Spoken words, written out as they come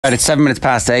Right, it's 7 minutes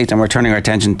past 8 and we're turning our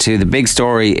attention to the big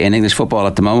story in English football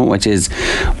at the moment, which is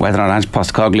whether or not Ange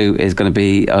Postecoglou is going to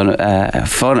be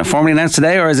formally announced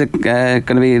today, or is it going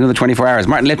to be another 24 hours.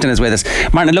 Martin Lipton is with us.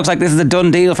 Martin, it looks like this is a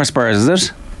done deal for Spurs, is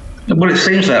it? Well, it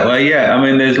seems that way, yeah. I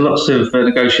mean, there's lots of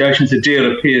negotiations. The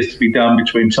deal appears to be done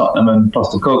between Tottenham and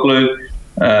Postecoglou.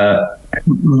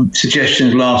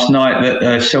 Suggestions last night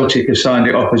that Celtic have signed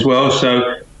it off as well,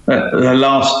 so the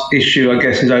last issue, I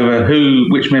guess, is over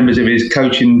which members of his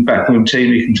coaching backroom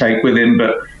team he can take with him.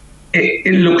 But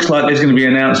it looks like there's going to be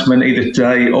an announcement either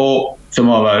today or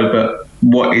tomorrow. But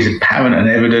what is apparent and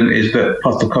evident is that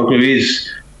Postecoglou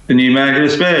is the new manager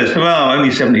of Spurs. Well,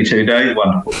 only 72 days,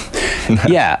 wonderful.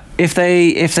 Yeah, if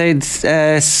they'd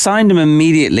signed him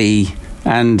immediately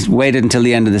and waited until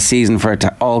the end of the season for it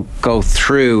to all go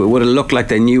through, it would have looked like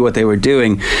they knew what they were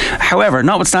doing. However,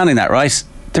 notwithstanding that, right,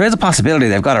 there is a possibility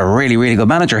they've got a really, really good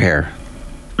manager here.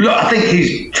 Look, I think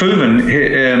he's proven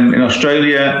in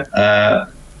Australia,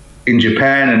 in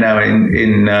Japan, and now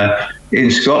in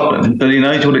Scotland that he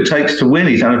knows what it takes to win.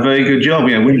 He's done a very good job.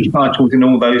 Winning titles in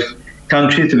all those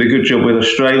countries. Did a good job with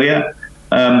Australia,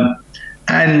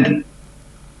 and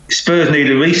Spurs need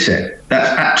a reset. That's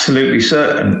absolutely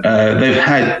certain. They've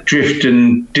had drift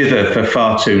and dither for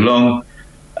far too long.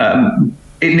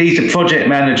 It needs a project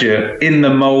manager in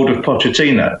the mould of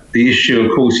Pochettino. The issue,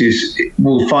 of course, is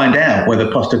we'll find out whether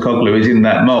Postecoglou is in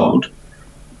that mould.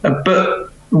 But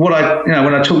when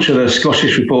I talk to the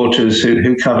Scottish reporters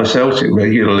who cover Celtic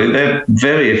regularly, they're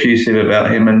very effusive about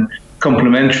him and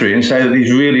complimentary, and say that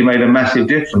he's really made a massive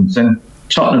difference. And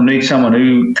Tottenham needs someone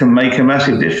who can make a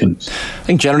massive difference. I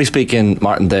think generally speaking,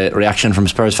 Martin, the reaction from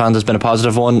Spurs fans has been a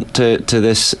positive one to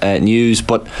this news.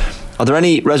 But are there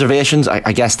any reservations?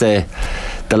 I guess the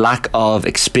lack of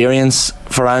experience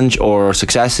for Ange or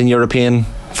success in European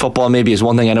football maybe is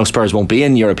one thing. I know Spurs won't be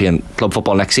in European club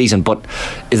football next season, but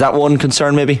is that one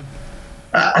concern maybe?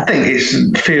 I think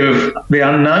it's fear of the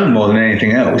unknown more than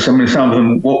anything else. I mean, some of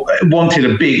them wanted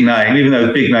a big name, even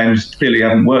though big names clearly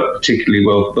haven't worked particularly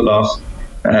well for the last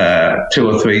 2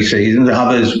 or 3 seasons.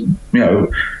 Others,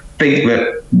 think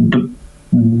that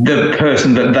the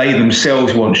person that they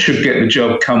themselves want should get the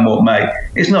job come what may.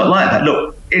 It's not like that.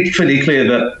 Look, it's pretty clear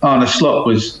that Arne Slot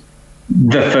was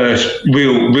the first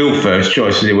real first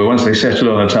choice, as it were. Once they settled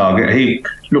on a target, he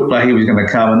looked like he was going to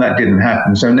come, and that didn't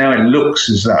happen. So now it looks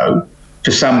as though,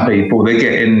 for some people, they're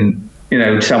getting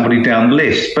somebody down the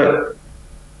list. But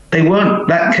they weren't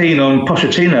that keen on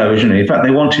Pochettino originally. In fact,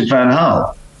 they wanted Van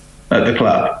Gaal at the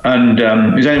club, and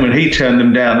it was only when he turned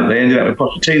them down that they ended up with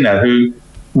Pochettino, who,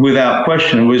 without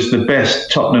question, was the best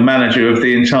Tottenham manager of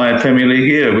the entire Premier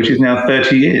League era, which is now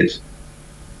 30 years.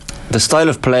 The style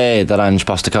of play that Ange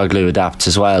Postecoglou adapts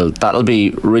as well, that'll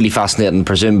be really fascinating.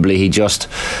 Presumably he just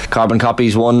carbon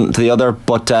copies one to the other,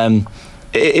 but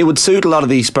it would suit a lot of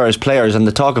these Spurs players, and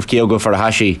the talk of Kyogo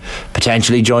Furuhashi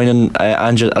potentially joining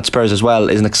Ange at Spurs as well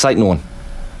is an exciting one.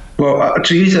 Well,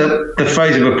 to use the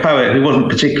phrase of a poet who wasn't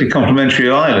particularly complimentary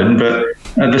of Ireland, but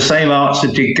the same arts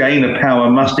that did gain a power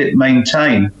must it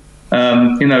maintain.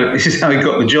 This is how he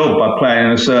got the job, by playing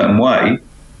in a certain way.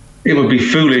 It would be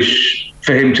foolish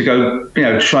for him to go,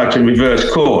 try to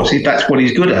reverse course if that's what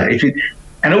he's good at.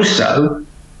 And also,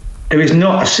 there is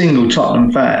not a single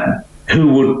Tottenham fan who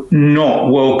would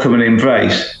not welcome and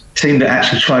embrace a team that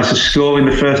actually tries to score in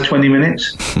the first 20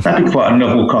 minutes. That'd be quite a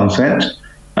novel concept.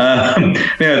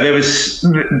 There was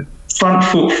front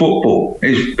foot football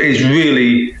is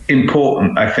really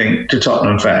important, I think, to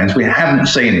Tottenham fans. We haven't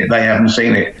seen it. They haven't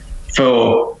seen it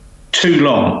for too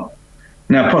long.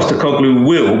 Now, Postecoglou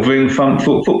will bring front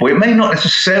foot football. It may not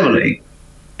necessarily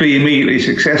be immediately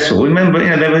successful. Remember,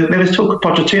 there was talk of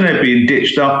Pochettino being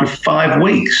ditched after 5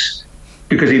 weeks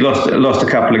because he lost a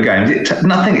couple of games.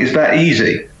 Nothing is that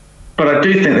easy. But I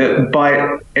do think that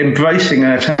by embracing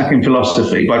an attacking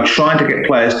philosophy, by trying to get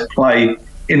players to play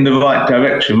in the right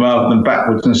direction rather than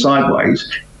backwards and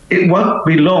sideways, it won't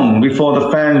be long before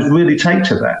the fans really take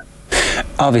to that.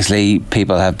 Obviously,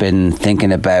 people have been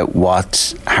thinking about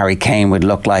what Harry Kane would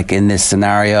look like in this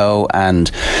scenario,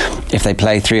 and if they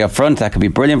play 3 up front, that could be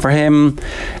brilliant for him.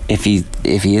 If he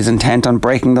is intent on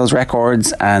breaking those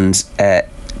records, and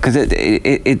because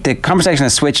the conversation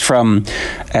has switched from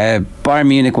Bayern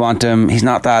Munich want him, he's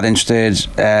not that interested.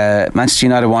 Manchester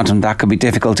United want him, that could be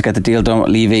difficult to get the deal done with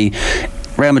Levy.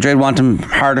 Real Madrid want him,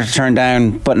 harder to turn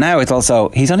down. But now it's also,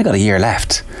 he's only got a year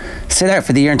left. Sit out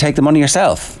for the year and take the money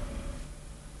yourself.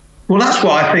 Well, that's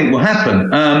what I think will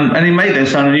happen. And he may then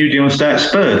sign a new deal and stay at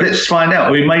Spurs. Let's find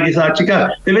out. Or he may decide to go.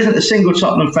 There isn't a single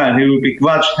Tottenham fan who would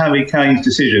begrudge Harry Kane's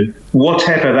decision,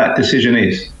 whatever that decision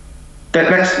is.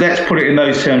 Let's put it in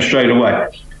those terms straight away.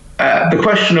 the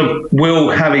question of will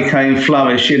Harry Kane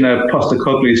flourish in a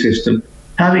Postecoglou system?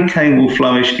 Harry Kane will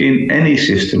flourish in any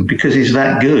system because he's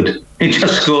that good. He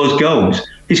just scores goals.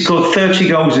 He scored 30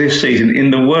 goals this season in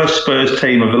the worst Spurs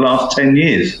team of the last 10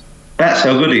 years. That's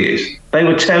how good he is. They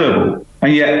were terrible.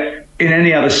 And yet, in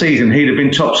any other season, he'd have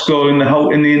been top scorer in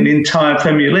the entire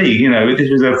Premier League. You know, this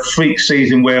was a freak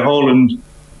season where Haaland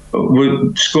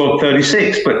would score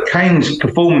 36. But Kane's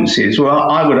performances, well,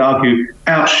 I would argue,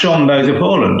 outshone those of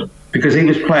Haaland because he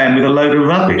was playing with a load of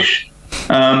rubbish.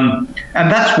 And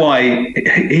that's why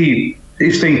he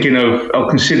is thinking of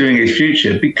considering his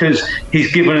future, because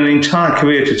he's given an entire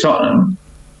career to Tottenham,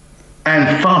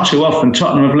 and far too often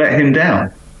Tottenham have let him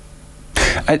down.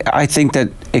 I think that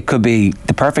it could be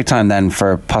the perfect time then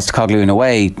for Postecoglou in a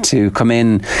way to come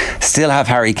in, still have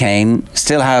Harry Kane,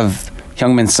 still have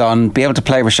Heung-min Son, be able to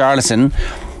play Richarlison.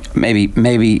 Maybe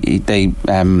they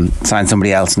sign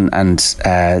somebody else and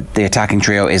the attacking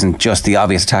trio isn't just the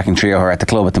obvious attacking trio who are at the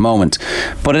club at the moment.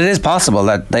 But it is possible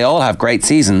that they all have great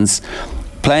seasons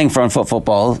playing front foot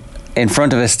football in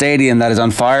front of a stadium that is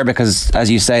on fire because, as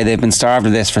you say, they've been starved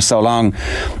of this for so long,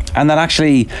 and that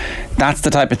actually that's the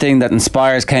type of thing that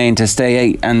inspires Kane to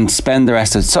stay and spend the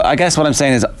rest of it. So I guess what I'm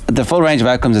saying is the full range of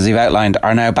outcomes, as you've outlined,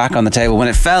 are now back on the table when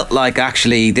it felt like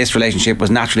actually this relationship was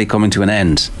naturally coming to an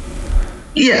end.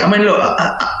 Yeah, I mean, look,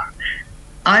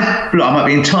 I might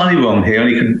be entirely wrong here,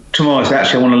 and tomorrow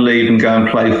actually I want to leave and go and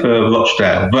play for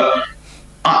Rochdale, but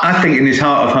I think in his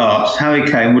heart of hearts, Harry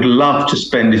Kane would love to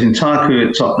spend his entire career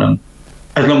at Tottenham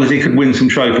as long as he could win some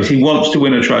trophies. He wants to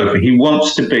win a trophy. He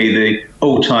wants to be the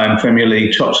all-time Premier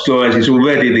League top scorer, as he's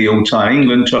already the all-time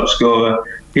England top scorer.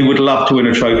 He would love to win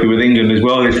a trophy with England as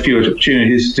well. There's fewer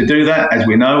opportunities to do that, as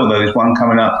we know, although there's one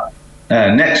coming up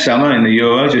next summer in the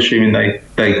Euros, assuming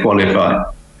they qualify.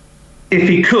 If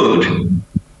he could,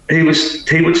 he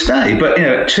would stay.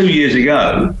 But 2 years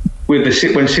ago,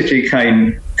 when City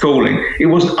came calling,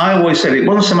 I always said it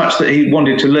wasn't so much that he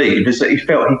wanted to leave as that he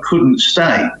felt he couldn't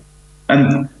stay.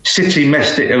 And City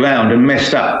messed it around and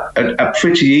messed up a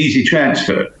pretty easy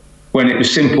transfer when it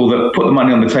was simple that put the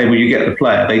money on the table, you get the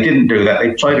player. They didn't do that.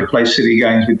 They tried to play silly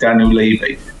games with Daniel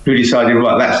Levy, who decided,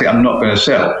 right, that's it, I'm not going to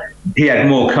sell. He had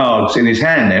more cards in his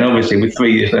hand then, obviously, with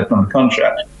 3 years left on the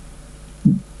contract.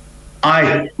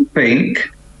 I think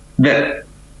that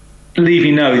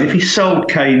Levy knows if he sold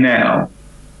Kane now,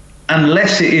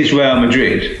 unless it is Real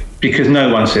Madrid, because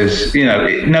no one says,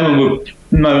 no one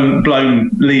would blame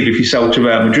Levy if he sold to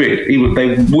Real Madrid. He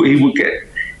would get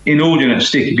inordinate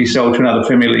stick if he sold to another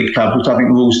Premier League club, which I think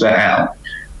rules that out.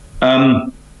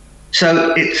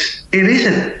 So it is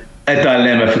a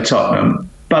dilemma for Tottenham,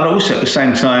 but also at the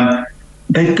same time,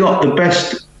 they've got the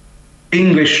best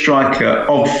English striker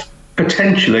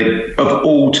potentially of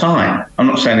all time. I'm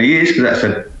not saying he is, because that's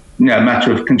a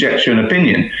matter of conjecture and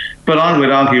opinion, but I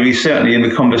would argue he's certainly in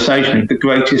the conversation of the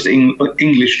greatest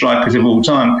English strikers of all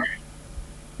time.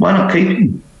 Why not keep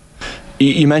him?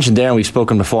 You mentioned there, and we've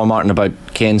spoken before, Martin, about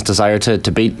Kane's desire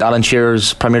to beat Alan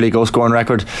Shearer's Premier League goal scoring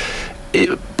record.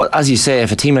 But as you say,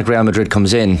 if a team like Real Madrid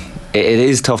comes in, it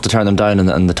is tough to turn them down,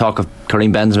 and the talk of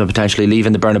Karim Benzema potentially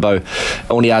leaving the Bernabeu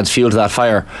only adds fuel to that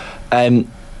fire.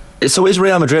 So is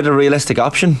Real Madrid a realistic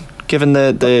option, given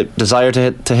the desire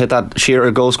to hit that Shearer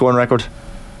goal scoring record?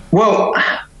 Well,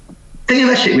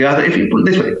 theoretically, if you put it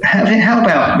this way, how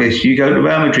about this? You go to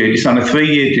Real Madrid, you sign a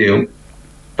 3-year deal,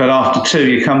 but after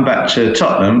 2 you come back to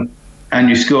Tottenham and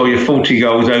you score your 40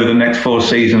 goals over the next 4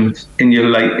 seasons in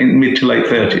mid to late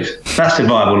 30s. That's a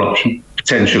viable option,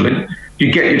 potentially.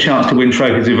 You get your chance to win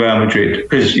trophies with Real Madrid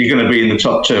because you're going to be in the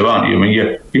top 2, aren't you? I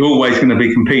mean, you're always going to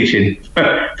be competing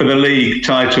for the league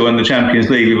title and the Champions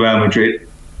League with Real Madrid.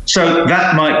 So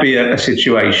that might be a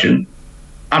situation.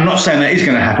 I'm not saying that is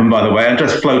going to happen, by the way. I'm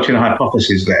just floating a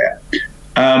hypothesis there.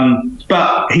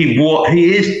 But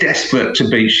he is desperate to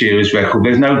beat Shearer's record.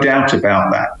 There's no doubt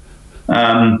about that.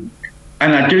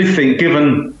 And I do think,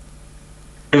 given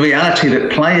the reality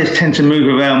that players tend to move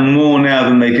around more now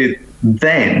than they did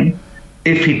then,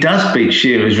 if he does beat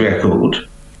Shearer's record,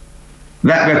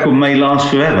 that record may last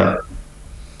forever.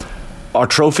 Are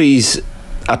trophies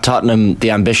at Tottenham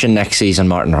the ambition next season,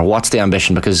 Martin, or what's the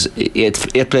ambition? Because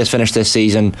eighth place finish this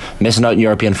season, missing out in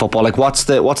European football. Like, what's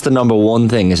the number one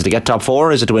thing? Is it to get top 4,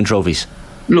 or is it to win trophies?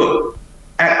 Look,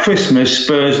 at Christmas,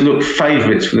 Spurs looked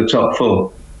favourites for the top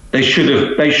 4. They should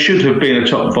have been a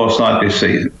top 4 side this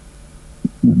season.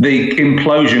 The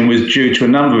implosion was due to a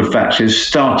number of factors,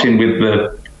 starting with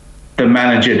the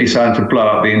manager deciding to blow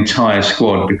up the entire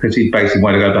squad because he basically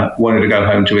wanted to go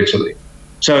home to Italy.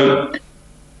 So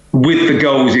with the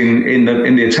goals in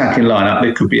the attacking lineup,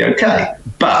 they could be okay.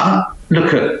 But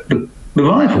look at the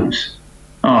rivals.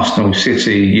 Arsenal,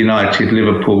 City, United,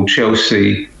 Liverpool,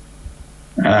 Chelsea,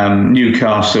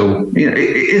 Newcastle. It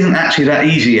isn't actually that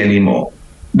easy anymore.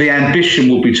 The ambition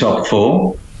will be top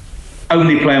four.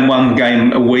 Only playing one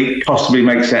game a week possibly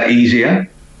makes that easier.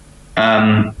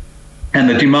 And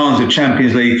the demands of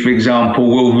Champions League, for example,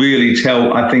 will really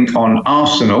tell, I think, on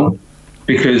Arsenal,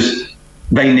 because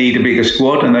they need a bigger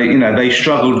squad, and they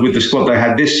struggled with the squad they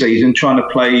had this season, trying to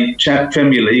play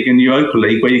Premier League and Europa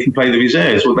League where you can play the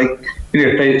reserves. Well,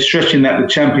 if they're stretching that with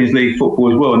Champions League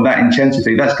football as well, and that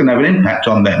intensity, that's going to have an impact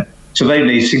on them. So they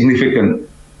need significant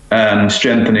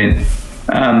strengthening.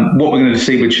 What we're going to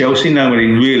see with Chelsea, nobody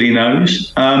really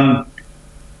knows.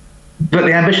 But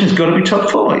the ambition's got to be top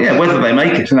four. Yeah, whether they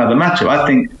make it's another matter. I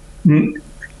think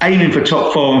aiming for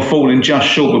top four and falling just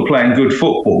short of playing good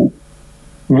football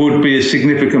would be a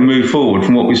significant move forward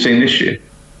from what we've seen this year.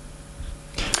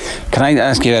 Can I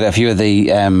ask you about a few of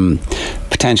the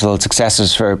potential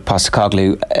successors for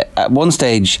Postecoglou? At one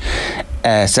stage,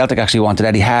 Celtic actually wanted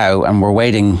Eddie Howe and were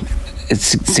waiting a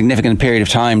significant period of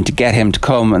time to get him to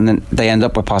come, and then they end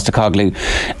up with Postecoglou.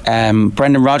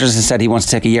 Brendan Rodgers has said he wants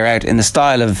to take a year out in the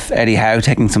style of Eddie Howe,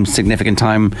 taking some significant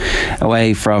time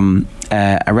away from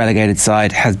a relegated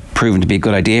side has proven to be a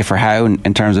good idea for Howe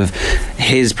in terms of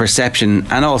his perception,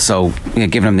 and also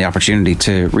giving him the opportunity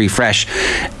to refresh.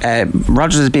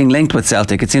 Rodgers is being linked with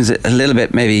Celtic. It seems a little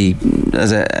bit maybe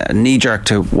as a knee-jerk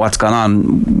to what's gone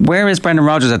on. Where is Brendan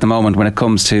Rodgers at the moment when it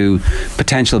comes to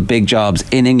potential big jobs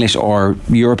in English or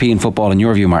European football, in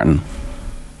your view, Martin?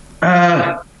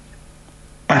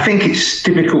 I think it's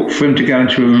difficult for him to go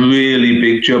into a really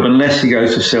big job unless he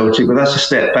goes to Celtic, but that's a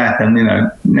step back, and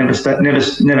never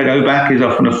go back is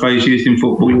often a phrase used in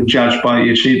football. You're judged by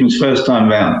your achievements first time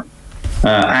round.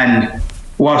 And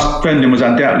whilst Brendan was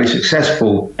undoubtedly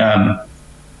successful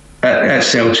at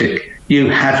Celtic, you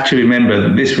have to remember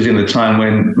that this was in a time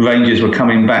when Rangers were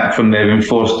coming back from their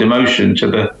enforced demotion to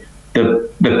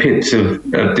the pits of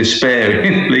despair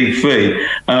in League 3,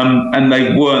 and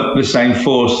they weren't the same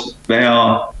force they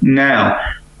are now.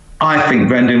 I think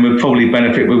Brendan would probably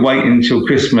benefit with waiting until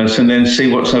Christmas and then see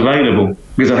what's available,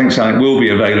 because I think something will be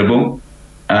available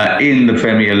in the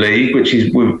Premier League, which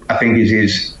I think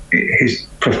is his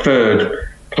preferred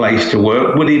place to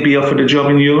work. Would he be offered a job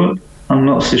in Europe? I'm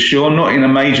not so sure. Not in a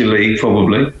major league,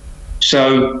 probably.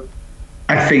 So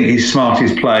I think his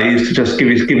smartest play is to just give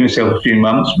himself a few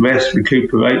months, rest,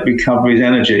 recuperate, recover his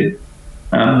energy,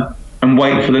 and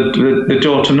wait for the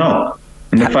door to knock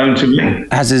and the phone to ring.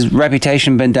 Has his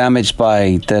reputation been damaged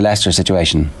by the Leicester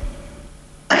situation?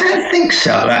 I don't think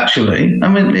so, actually. I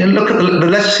mean, look at the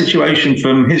Leicester situation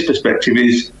from his perspective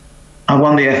is, I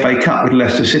won the FA Cup with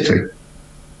Leicester City.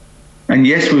 And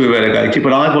yes, we were relegated,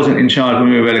 but I wasn't in charge when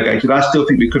we were relegated. I still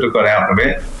think we could have got out of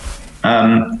it.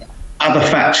 Other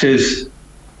factors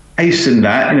hasten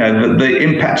that, the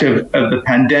impact of the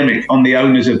pandemic on the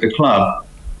owners of the club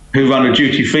who run a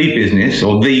duty-free business,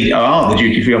 or are the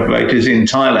duty-free operators in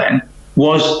Thailand,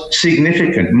 was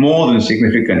significant, more than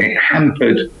significant. It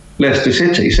hampered Leicester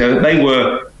City. So they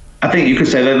were, I think you could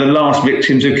say, they're the last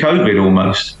victims of COVID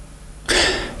almost.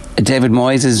 David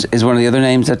Moyes is one of the other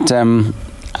names that,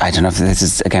 I don't know if this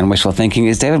is, again, wishful thinking.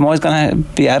 Is David Moyes going to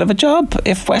be out of a job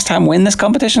if West Ham win this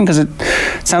competition? Because it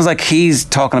sounds like he's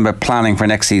talking about planning for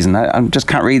next season. I just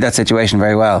can't read that situation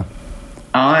very well.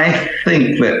 I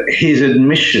think that his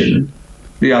admission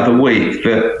the other week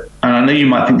that, and I know you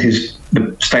might think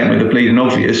the statement of the bleeding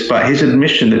obvious, but his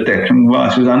admission that Declan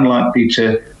Rice was unlikely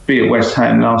to be at West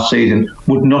Ham last season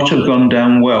would not have gone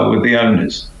down well with the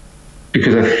owners.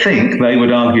 Because I think they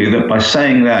would argue that by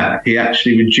saying that, he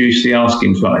actually reduced the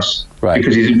asking price. Right.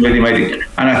 Because he's already made it.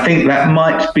 And I think that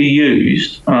might be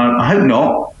used. I hope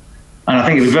not. And I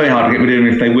think it was very hard to get rid of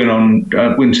him if they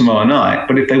win tomorrow night.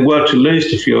 But if they were to lose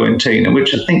to Fiorentina,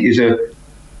 which I think is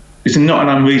not an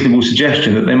unreasonable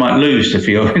suggestion that they might lose to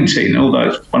Fiorentina, although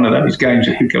it's one of those games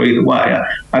that could go either way,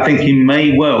 I think he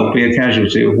may well be a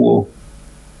casualty of war.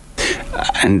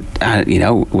 And,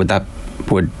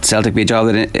 would Celtic be a job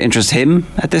that interests him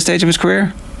at this stage of his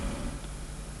career?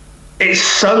 It's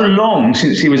so long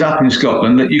since he was up in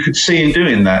Scotland that you could see him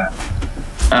doing that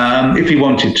if he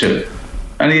wanted to.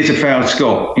 And he is a proud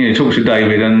Scot. Talk to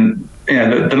David, and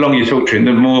the longer you talk to him,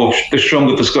 the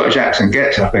stronger the Scottish accent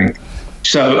gets, I think.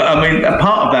 So, I mean, a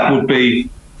part of that would be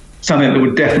something that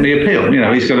would definitely appeal.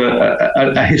 He's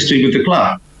got a history with the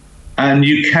club, and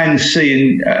you can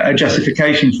see a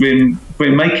justification for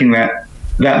him making that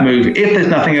move if there's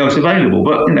nothing else available.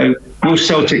 But will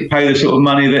Celtic pay the sort of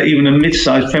money that even a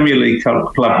mid-sized Premier League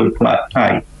club would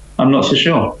pay? I'm not so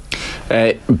sure.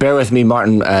 Bear with me,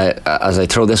 Martin, as I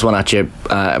throw this one at you,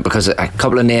 because a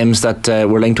couple of names that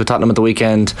were linked with Tottenham at the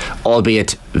weekend,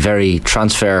 albeit very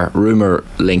transfer rumour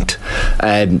linked.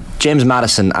 James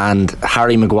Maddison and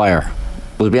Harry Maguire.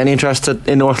 Will there be any interest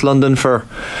in North London for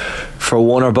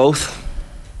one or both?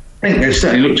 I think they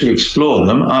certainly look to explore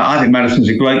them. I think Maddison's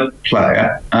a great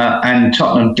player, and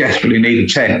Tottenham desperately need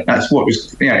a 10. That's what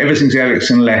was, ever since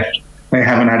Eriksen left, they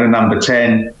haven't had a number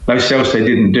 10. Lo Celso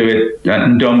didn't do it,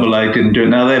 and Ndombele didn't do it.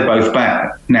 Now they're both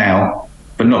back now,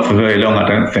 but not for very long, I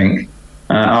don't think,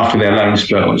 after their loan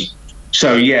spells.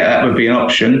 So yeah, that would be an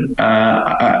option.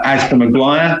 As for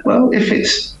Maguire, well,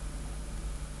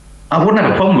 I wouldn't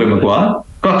have a problem with Maguire.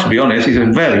 Got to be honest, he's a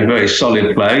very, very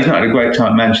solid player. He's not had a great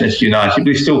time at Manchester United, but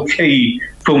he's still key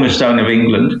cornerstone of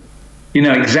England. You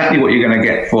know exactly what you're going to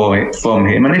get from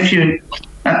him. And if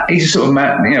he's a sort of,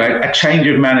 a change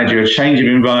of manager, a change of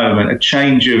environment, a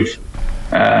change of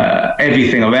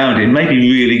everything around him, maybe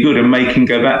really good and make him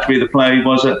go back to be the player he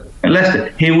was at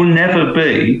Leicester. He will never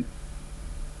be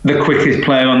the quickest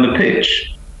player on the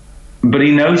pitch, but he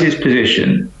knows his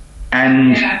position,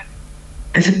 and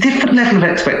there's a different level of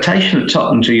expectation at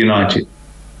Tottenham to United.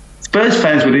 Spurs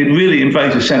fans would really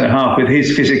embrace a centre-half with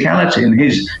his physicality and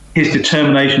his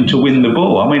determination to win the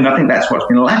ball. I mean, I think that's what's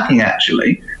been lacking,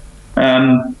 actually.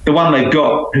 The one they've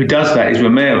got who does that is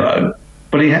Romero,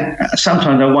 but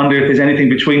sometimes I wonder if there's anything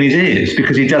between his ears,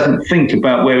 because he doesn't think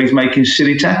about where he's making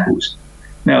silly tackles.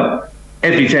 Now,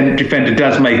 every defender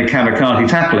does make a kamikaze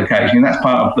tackle occasionally, and that's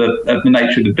part of the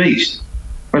nature of the beast.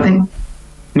 But I think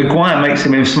Maguire makes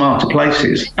him in smarter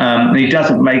places, and he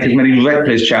doesn't make as many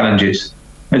reckless challenges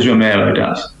as Romero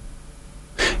does.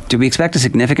 Do we expect a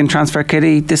significant transfer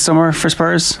kitty this summer for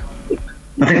Spurs?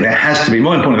 I think there has to be.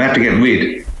 More important, they have to get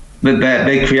rid.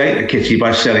 They create the kitty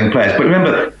by selling players. But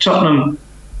remember, Tottenham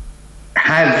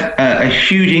have a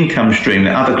huge income stream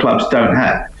that other clubs don't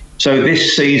have. So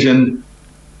this season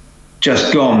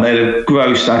just gone, they'd have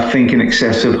grossed, I think, in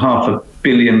excess of £500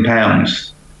 million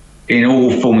in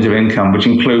all forms of income, which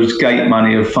includes gate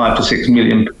money of 5 to 6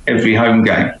 million every home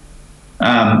game.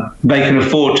 They can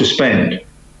afford to spend.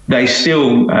 They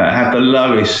still have the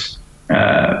lowest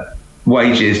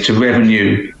wages to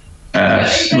revenue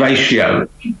ratio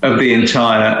of the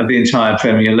entire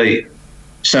Premier League.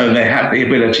 So they have the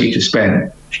ability to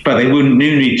spend, but they wouldn't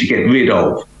need to get rid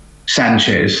of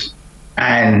Sanchez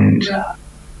and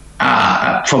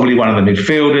probably one of the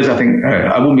midfielders. I think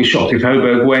I wouldn't be shocked if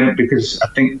Højbjerg went, because I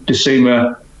think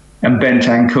Bissouma and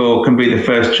Bentancur can be the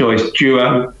first choice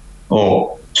duo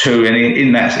or two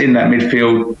in that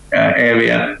midfield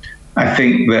area. I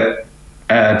think that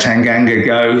Tanganga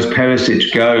goes,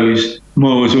 Perisic goes,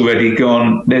 Moore's already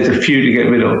gone. There's a few to get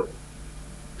rid of.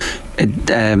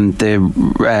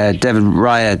 David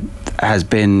Raya has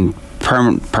been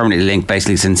permanently linked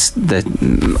basically since maybe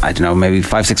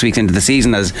 5-6 weeks into the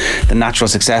season as the natural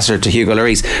successor to Hugo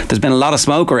Lloris. There's been a lot of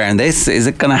smoke around this. Is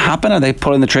it going to happen? Are they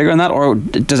pulling the trigger on that, or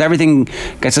does everything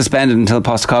get suspended until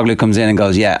Postecoglou comes in and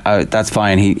goes, that's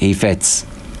fine, he fits?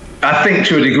 I think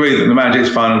to a degree that the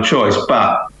manager's final choice,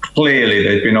 but clearly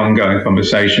there's been ongoing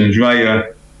conversations.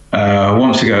 Raya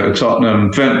wants to go to Tottenham.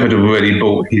 Brentford have already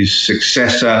bought his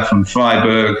successor from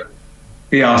Freiburg.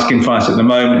 The asking price at the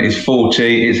moment is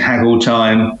 40. It's haggle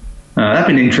time. That's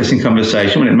been an interesting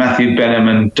conversation. When Matthew Benham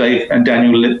and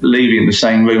Daniel Levy in the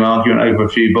same room arguing over a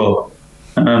few bob.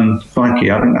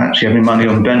 Crikey, I think actually having money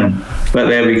on Benham. But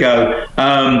there we go.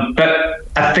 But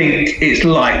I think it's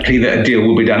likely that a deal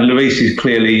will be done. Lloris is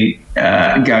clearly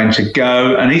going to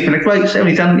go, and he's been a great servant.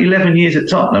 He's done 11 years at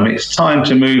Tottenham. It's time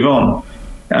to move on.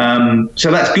 So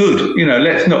that's good.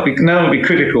 Let's not be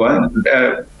critical.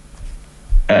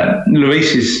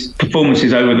 Lloris's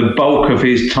performances over the bulk of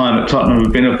his time at Tottenham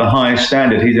have been of the highest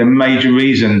standard. He's a major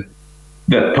reason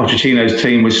that Pochettino's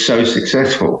team was so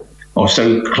successful, or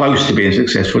so close to being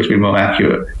successful, to be more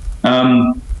accurate.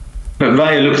 But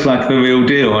Raya looks like the real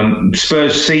deal, and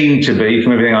Spurs seem to be,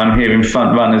 from everything I'm hearing,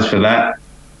 front runners for that.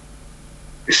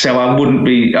 So I would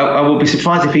be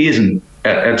surprised if he isn't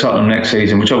at Tottenham next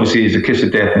season, which obviously is the kiss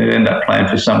of death, and he'll end up playing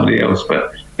for somebody else.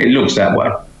 But it looks that way.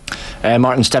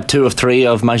 Martin, step 2 of 3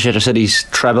 of Manchester City's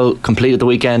treble completed the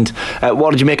weekend.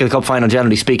 What did you make of the cup final,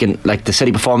 generally speaking? Like, the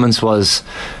City performance was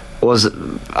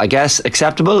I guess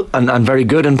acceptable and very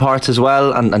good in parts as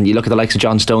well, and you look at the likes of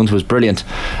John Stones, was brilliant,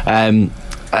 and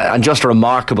just a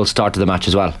remarkable start to the match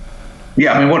as well.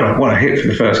 Yeah, I mean, what a hit for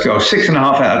the first goal. 6.5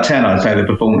 out of 10, I'd say the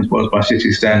performance was by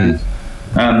City standards,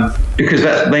 because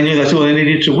they knew that's all they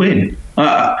needed to win.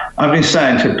 I've been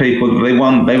saying to people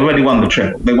that they've already won the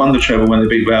treble. They won the treble when they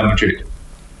beat Real Madrid,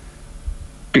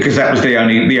 because that was the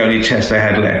only test they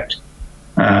had left.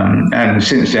 And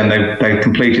since then, they've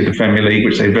completed the Premier League,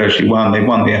 which they virtually won. They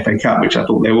won the FA Cup, which I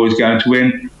thought they were always going to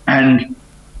win. And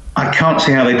I can't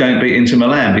see how they don't beat Inter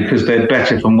Milan, because they're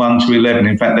better from 1 to 11.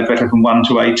 In fact, they're better from 1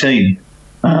 to 18.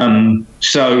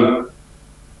 So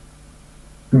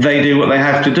they do what they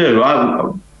have to do.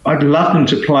 I'd love them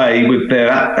to play with their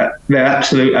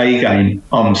absolute A game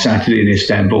on Saturday in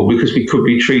Istanbul, because we could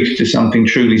be treated to something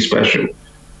truly special.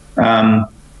 And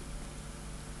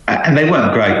they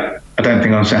weren't great, I don't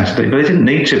think, on Saturday, but they didn't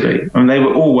need to be. I mean, they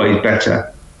were always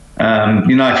better.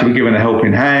 United were given a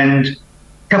helping hand.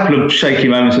 A couple of shaky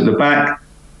moments at the back.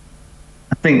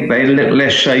 I think they're a little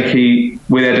less shaky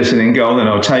with Ederson in goal than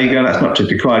Ortega. That's not to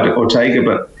decry Ortega,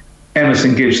 but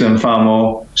Emerson gives them far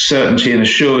more certainty and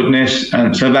assuredness,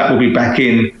 and so that will be back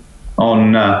in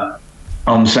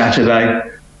on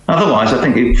Saturday. Otherwise, I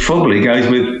think it probably goes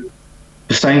with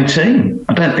the same team.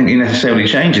 I don't think he necessarily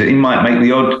changes it. He might make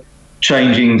the odd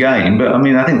change in game, but I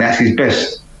mean, I think that's his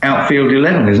best outfield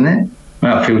 11, isn't it?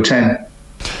 Outfield 10.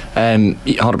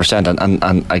 100%,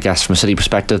 and I guess from a City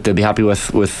perspective, they'll be happy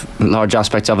with large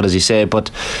aspects of it, as you say. But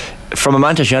from a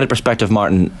Manchester United perspective,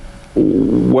 Martin,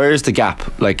 where's the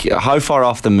gap? Like, how far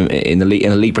off them in a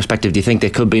league perspective do you think they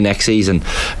could be next season?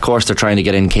 Of course, they're trying to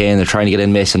get in Kane, they're trying to get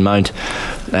in Mason Mount.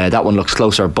 That one looks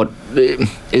closer, but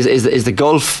is the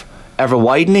gulf ever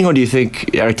widening, or do you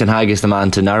think Erik ten Hag is the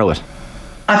man to narrow it?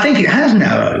 I think it has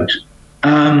narrowed,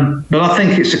 but I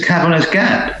think it's a cavernous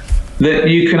gap that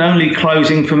you can only close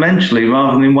incrementally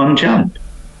rather than in one jump,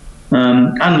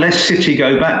 unless City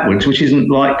go backwards, which isn't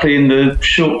likely in the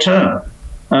short term.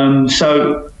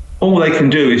 So all they can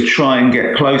do is try and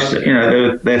get closer. You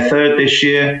know, they're third this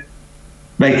year.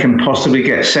 They can possibly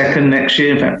get second next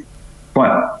year. In fact,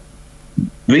 quite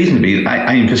reasonably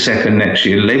aim for second next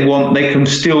year. They can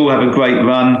still have a great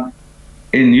run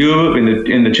in Europe,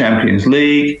 in the Champions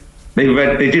League. They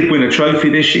did win a trophy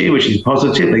this year, which is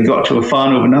positive. They got to a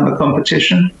final of another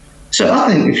competition. So I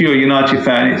think if you're a United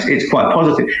fan, it's quite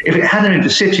positive. If it hadn't been for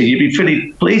City, you'd be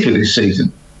pretty pleased with this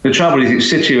season. The trouble is, it's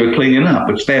City who are cleaning up,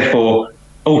 which therefore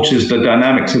alters the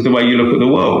dynamics of the way you look at the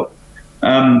world.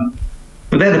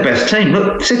 But they're the best team.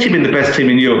 Look, City have been the best team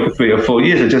in Europe for 3 or 4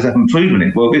 years. They just haven't proven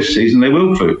it. Well, this season they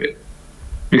will prove it,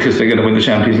 because they're going to win the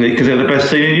Champions League, because they're the best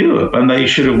team in Europe, and they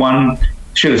should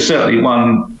have certainly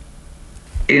won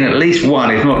in at least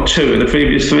 1, if not 2, of the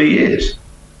previous 3 years.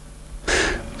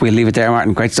 We'll leave it there,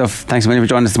 Martin. Great stuff. Thanks a million for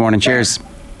joining us this morning. Cheers.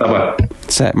 Bye-bye.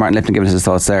 It's Martin Lipton giving us his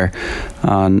thoughts there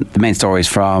on the main stories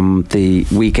from the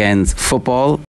weekend's football.